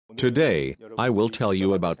Today, I will tell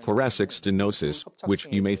you about thoracic stenosis, which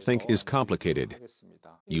you may think is complicated.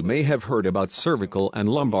 You may have heard about cervical and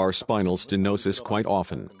lumbar spinal stenosis quite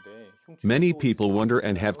often. Many people wonder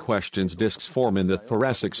and have questions: discs form in the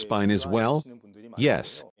thoracic spine as well?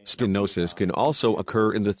 Yes, stenosis can also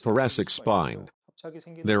occur in the thoracic spine.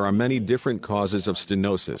 There are many different causes of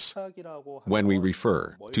stenosis. When we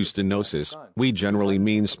refer to stenosis, we generally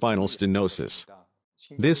mean spinal stenosis.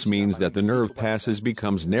 This means that the nerve passes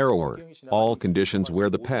becomes narrower. All conditions where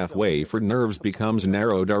the pathway for nerves becomes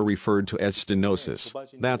narrowed are referred to as stenosis.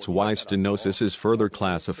 That's why stenosis is further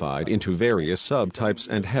classified into various subtypes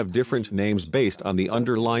and have different names based on the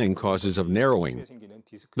underlying causes of narrowing.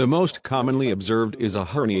 The most commonly observed is a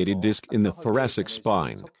herniated disc in the thoracic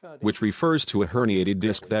spine, which refers to a herniated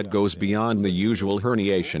disc that goes beyond the usual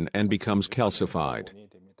herniation and becomes calcified.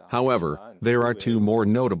 However, there are two more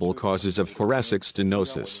notable causes of thoracic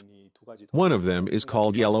stenosis. One of them is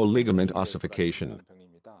called yellow ligament ossification.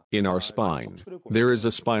 In our spine, there is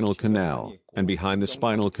a spinal canal, and behind the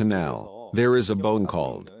spinal canal, there is a bone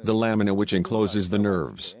called the lamina, which encloses the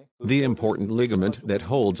nerves. The important ligament that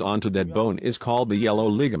holds onto that bone is called the yellow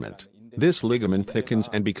ligament. This ligament thickens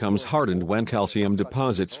and becomes hardened when calcium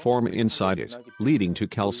deposits form inside it, leading to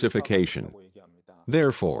calcification.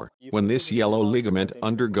 Therefore, when this yellow ligament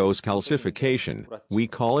undergoes calcification, we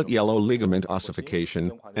call it yellow ligament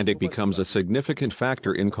ossification, and it becomes a significant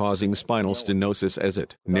factor in causing spinal stenosis as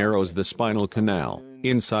it narrows the spinal canal.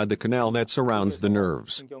 Inside the canal that surrounds the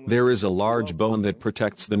nerves, there is a large bone that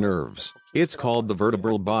protects the nerves. It's called the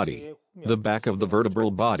vertebral body. The back of the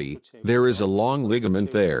vertebral body, there is a long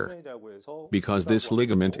ligament there. Because this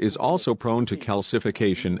ligament is also prone to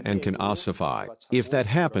calcification and can ossify, if that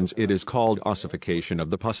happens, it is called ossification of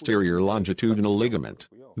the posterior longitudinal ligament.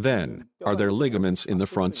 Then, are there ligaments in the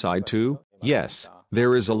front side too? Yes.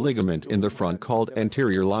 There is a ligament in the front called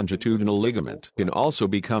anterior longitudinal ligament. It can also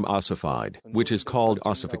become ossified, which is called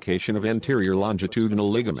ossification of anterior longitudinal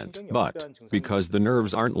ligament. But, because the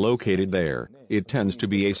nerves aren't located there, it tends to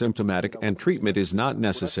be asymptomatic and treatment is not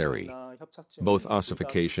necessary. Both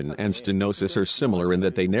ossification and stenosis are similar in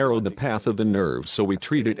that they narrow the path of the nerve, so we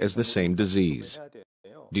treat it as the same disease.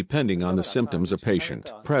 Depending on the symptoms a patient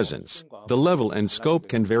presents, the level and scope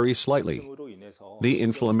can vary slightly. The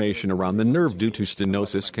inflammation around the nerve due to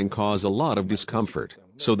stenosis can cause a lot of discomfort,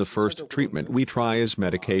 so the first treatment we try is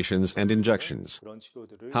medications and injections.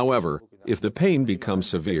 However, if the pain becomes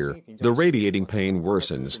severe, the radiating pain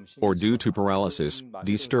worsens, or due to paralysis,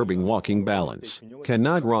 disturbing walking balance,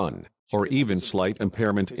 cannot run, or even slight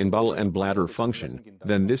impairment in bowel and bladder function,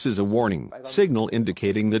 then this is a warning signal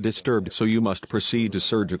indicating the disturbed, so you must proceed to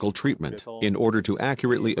surgical treatment in order to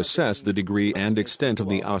accurately assess the degree and extent of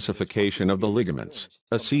the ossification of the ligaments.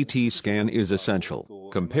 A CT scan is essential,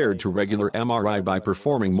 compared to regular MRI. By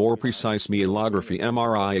performing more precise myelography,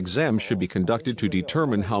 MRI exams should be conducted to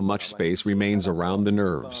determine how much space remains around the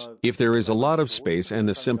nerves. If there is a lot of space and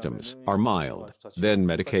the symptoms are mild, then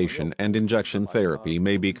medication and injection therapy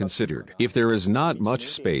may be considered. If there is not much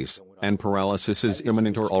space, and paralysis is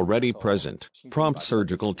imminent or already present, prompt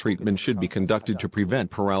surgical treatment should be conducted to prevent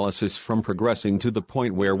paralysis from progressing to the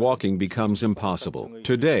point where walking becomes impossible.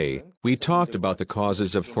 Today, we talked about the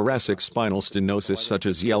causes of thoracic spinal stenosis such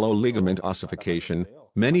as yellow ligament ossification.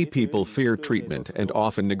 Many people fear treatment and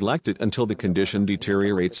often neglect it until the condition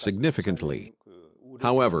deteriorates significantly.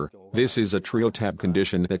 However, this is a triotab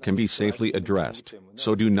condition that can be safely addressed,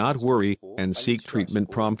 so do not worry and seek treatment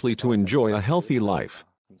promptly to enjoy a healthy life.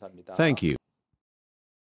 Thank you.